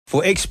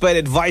For expert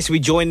advice,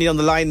 we join in on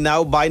the line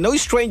now by no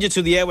stranger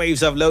to the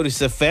airwaves of Lotus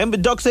FM,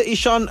 but Dr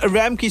Ishaan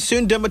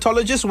Ramkisson,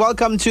 dermatologist.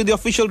 Welcome to the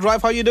official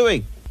drive. How are you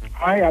doing?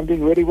 Hi, I'm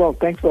doing really well.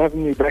 Thanks for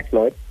having me back,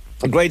 Lloyd.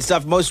 Great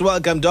stuff. Most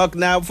welcome, Doc.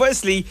 Now,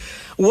 firstly,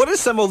 what are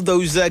some of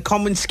those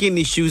common skin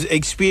issues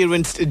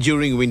experienced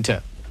during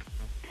winter?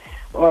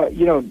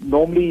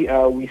 Normally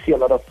we see a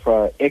lot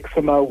of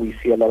eczema, we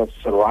see a lot of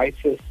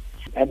psoriasis,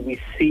 and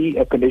we see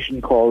a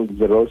condition called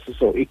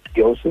xerosis or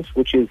ichthyosis,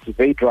 which is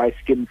very dry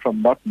skin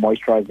from not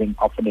moisturizing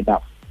often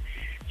enough.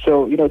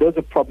 So, those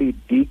are probably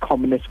the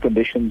commonest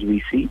conditions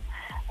we see.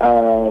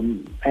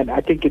 And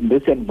I think in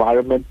this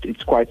environment,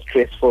 it's quite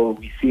stressful.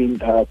 We're seeing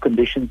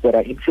conditions that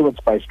are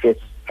influenced by stress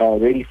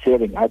really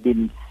flaring. I've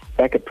been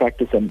back at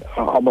practice, and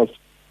almost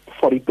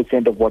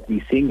 40% of what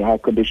we're seeing are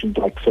conditions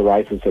like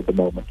psoriasis at the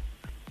moment.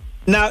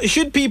 Now,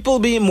 should people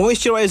be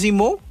moisturizing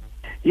more?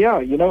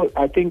 Yeah,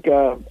 I think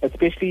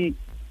especially,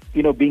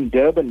 being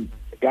Durban,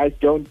 guys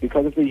don't,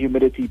 because of the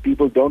humidity,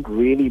 people don't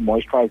really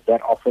moisturize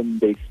that often.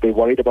 They're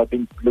worried about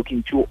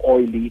looking too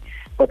oily.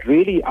 But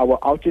really, our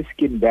outer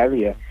skin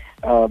barrier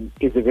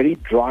is a very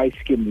dry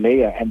skin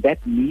layer, and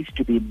that needs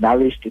to be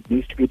nourished. It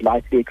needs to be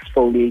lightly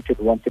exfoliated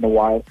once in a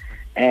while,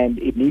 and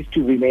it needs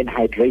to remain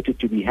hydrated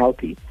to be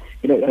healthy.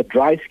 A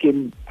dry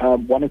skin,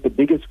 one of the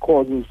biggest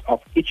causes of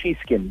itchy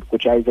skin,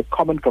 which is a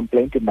common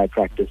complaint in my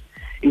practice,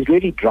 is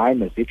really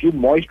dryness. If you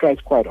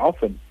moisturize quite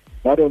often,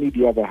 not only do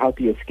you have a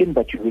healthier skin,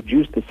 but you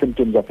reduce the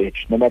symptoms of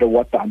itch, no matter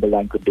what the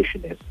underlying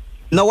condition is.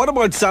 Now, what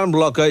about sun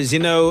blockers?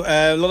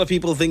 A lot of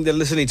people think that,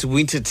 listen, it's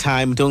winter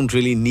time, don't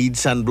really need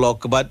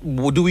sunblock, but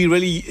do we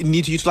really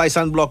need to utilize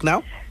sunblock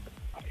now?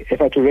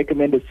 If I had to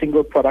recommend a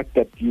single product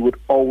that you would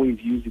always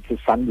use, it's a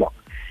sunblock.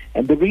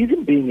 And the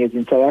reason being is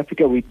in South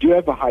Africa, we do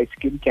have a high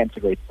skin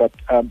cancer rate, but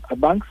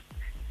amongst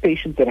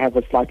patients that have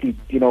a slightly,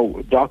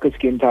 darker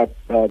skin type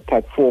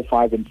 4,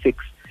 5, and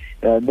 6,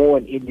 more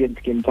an Indian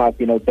skin type,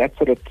 that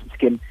sort of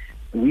skin,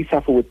 we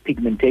suffer with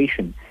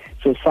pigmentation.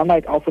 So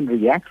sunlight often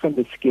reacts on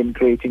the skin,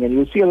 creating, and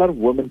you'll see a lot of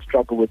women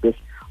struggle with this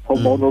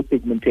hormonal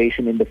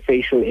pigmentation in the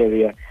facial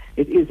area.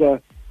 It is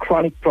a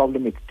chronic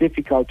problem. It's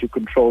difficult to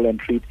control and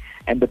treat.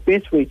 And the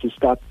best way to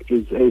start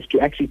is to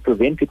actually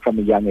prevent it from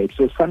a young age.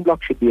 So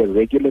sunblock should be a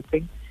regular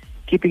thing,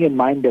 keeping in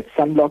mind that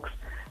sunblocks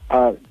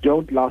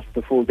don't last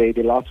the full day.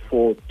 They last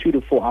for 2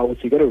 to 4 hours.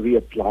 So you've got to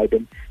reapply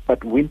them.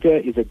 But winter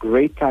is a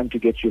great time to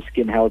get your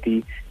skin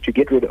healthy, to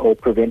get rid or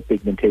prevent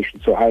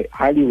pigmentation. So I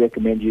highly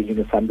recommend using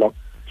a sunblock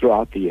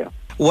throughout the year.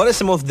 What are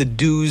some of the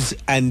do's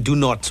and do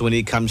nots when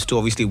it comes to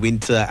obviously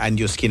winter and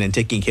your skin and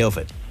taking care of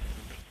it?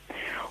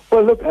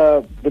 Well, look,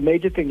 the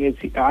major thing is,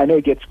 I know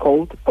it gets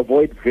cold.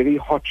 Avoid very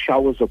hot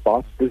showers or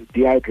baths. This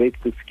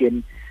dehydrates the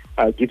skin,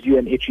 gives you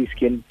an itchy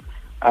skin.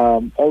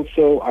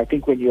 Also, I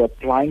think when you're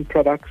applying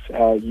products,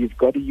 you've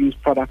got to use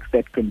products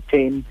that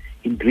contain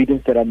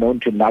ingredients that are known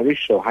to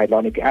nourish, so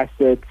hyaluronic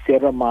acid,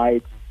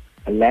 ceramides,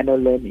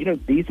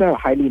 lanolin. These are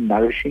highly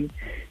nourishing.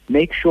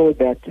 Make sure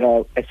that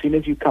as soon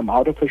as you come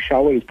out of a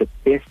shower is the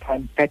best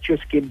time. Pat your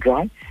skin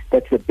dry.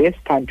 That's the best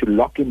time to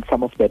lock in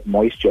some of that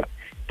moisture.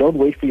 Don't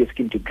wait for your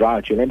skin to dry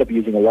out. You'll end up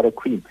using a lot of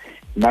cream.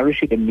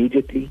 Nourish it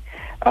immediately.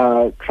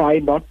 Try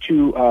not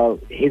to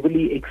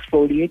heavily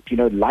exfoliate,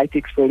 light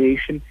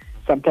exfoliation.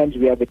 Sometimes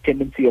we have a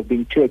tendency of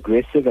being too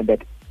aggressive, and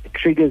that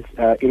triggers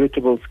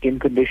irritable skin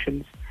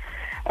conditions.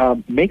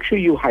 Make sure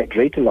you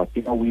hydrate a lot.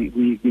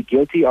 We're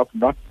guilty of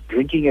not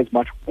drinking as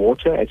much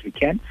water as we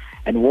can,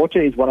 and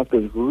water is one of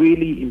those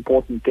really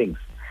important things.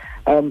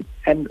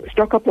 And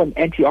stock up on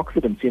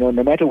antioxidants.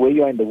 No matter where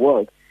you are in the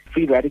world,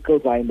 free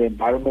radicals are in the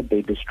environment.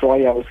 They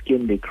destroy our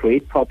skin. They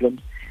create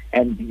problems.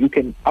 And you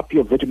can up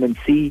your vitamin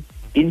C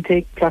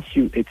intake. Plus,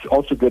 it's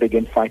also good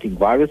against fighting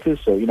viruses.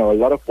 So, a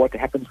lot of what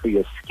happens for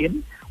your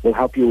skin will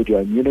help you with your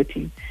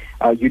immunity.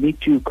 You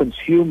need to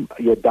consume,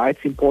 your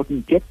diet's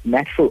important. Get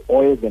natural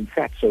oils and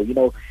fats. So,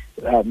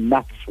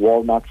 nuts,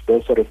 walnuts,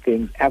 those sort of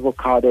things,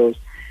 avocados.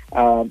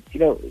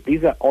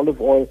 These are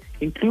olive oil.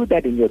 Include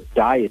that in your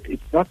diet.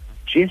 It's not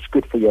just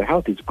good for your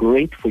health. It's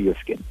great for your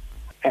skin.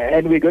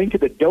 And we're going to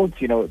the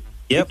don'ts,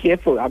 Yep. Be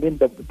careful. I mean,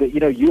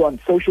 you on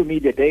social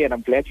media day, and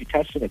I'm glad you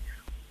touched on it.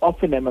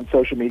 Often I'm on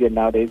social media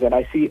nowadays, and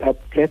I see a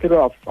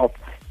plethora of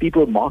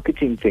people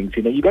marketing things.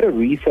 You got to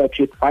research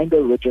it, find the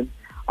origin.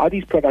 Are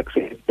these products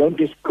safe? Don't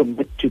just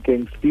commit to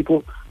things.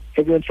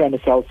 Everyone's trying to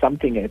sell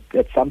something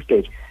at some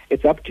stage.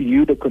 It's up to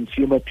you, the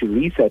consumer, to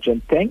research.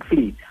 And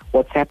thankfully,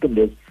 what's happened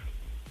is,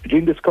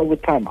 during this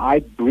COVID time,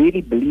 I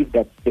really believe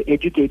that the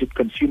educated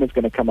consumer is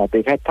going to come out.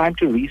 They've had time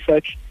to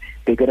research.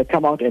 They're going to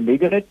come out and they're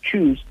going to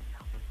choose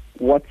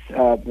what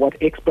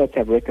experts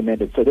have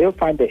recommended. So they'll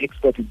find the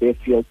expert in their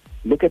field,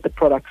 look at the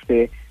products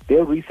there,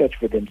 they'll research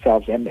for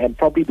themselves, and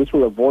probably this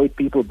will avoid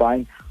people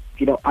buying,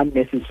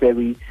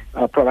 unnecessary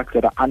products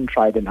that are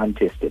untried and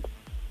untested.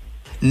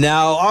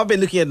 Now, I've been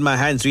looking at my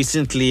hands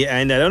recently,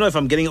 and I don't know if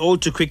I'm getting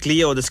old too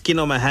quickly or the skin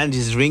on my hands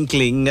is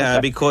wrinkling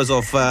because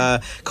of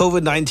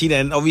COVID-19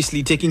 and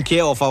obviously taking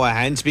care of our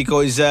hands,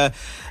 because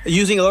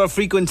using a lot of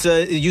frequent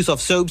use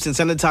of soaps and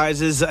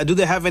sanitizers, do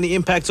they have any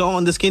impact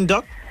on the skin,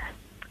 Doc?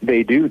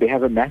 They do. They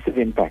have a massive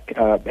impact.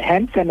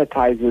 Hand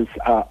sanitizers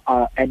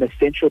are an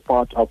essential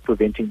part of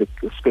preventing the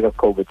spread of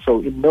COVID.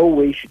 So in no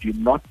way should you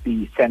not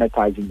be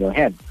sanitizing your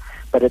hands.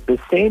 But at the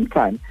same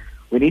time,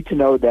 we need to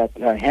know that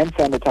hand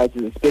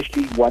sanitizers,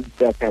 especially ones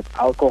that have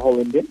alcohol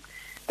in them,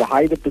 the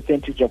higher the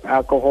percentage of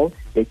alcohol,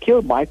 they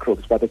kill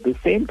microbes, but at the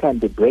same time,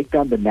 they break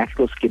down the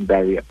natural skin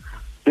barrier.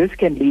 This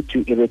can lead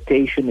to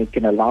irritation. It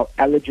can allow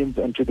allergens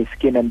into the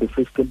skin and the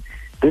system.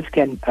 This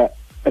can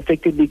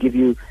effectively give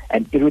you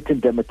an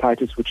irritant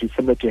dermatitis, which is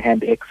similar to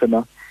hand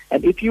eczema.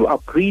 And if you are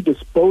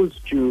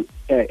predisposed to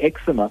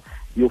eczema,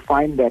 you'll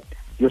find that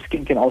your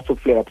skin can also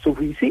flare up. So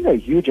we're seeing a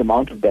huge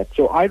amount of that.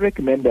 So I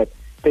recommend that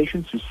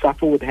patients who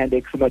suffer with hand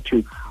eczema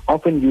to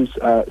often use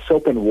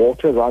soap and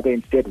water, rather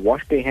instead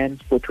wash their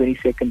hands for 20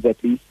 seconds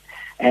at least,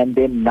 and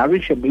then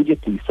nourish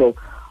immediately. So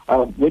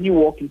when you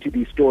walk into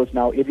these stores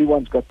now,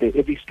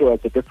 every store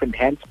has a different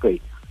hand spray.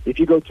 If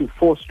you go to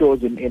 4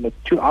 stores in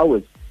 2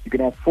 hours, you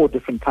can have 4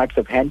 different types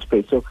of hand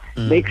spray. So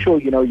make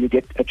sure, you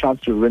get a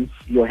chance to rinse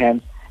your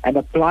hands and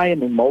apply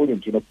an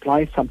emollient,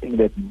 apply something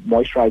that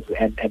moisturizes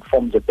and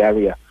forms a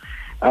barrier.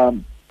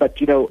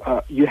 But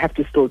you have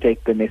to still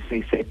take the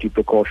necessary safety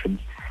precautions.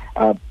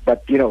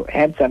 But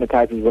hand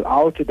sanitizers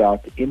without a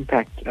doubt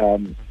impact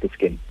the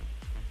skin.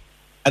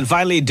 And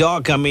finally,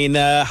 Doc,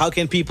 how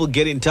can people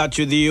get in touch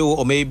with you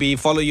or maybe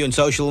follow you on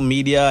social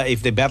media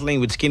if they're battling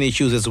with skin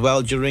issues as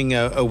well during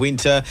a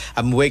winter?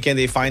 Where can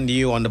they find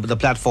you on the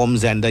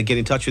platforms and get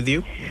in touch with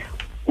you?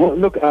 Well,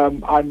 look,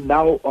 I'm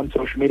now on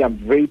social media. I'm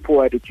very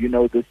poor at it. You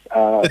know this.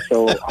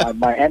 So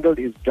my handle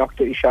is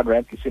Dr Ishaan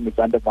Ramkisson. It's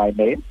under my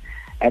name.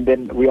 And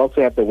then we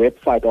also have the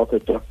website, also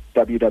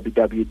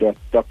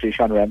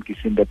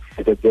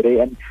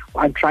www.drishaanramkisson.co.za. And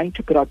I'm trying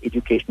to put out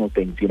educational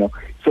things,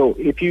 So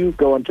if you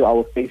go onto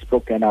our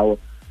Facebook and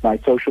my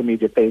social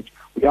media page,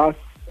 we are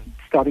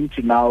starting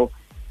to now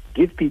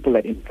give people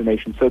that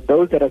information. So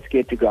those that are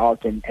scared to go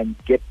out and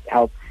get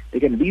help,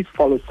 they can at least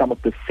follow some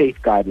of the safe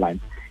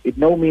guidelines. It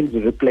no means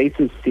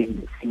replaces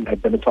seeing a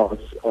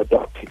dermatologist or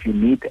doctor if you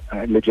need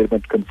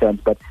legitimate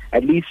concerns, but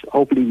at least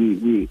hopefully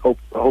we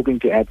hoping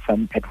to add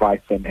some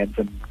advice and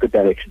some good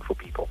direction for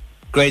people.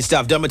 Great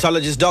stuff.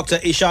 Dermatologist Dr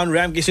Ishaan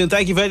Ramkisson,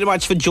 thank you very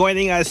much for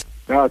joining us.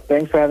 No,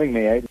 thanks for having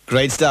me.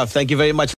 Great stuff. Thank you very much.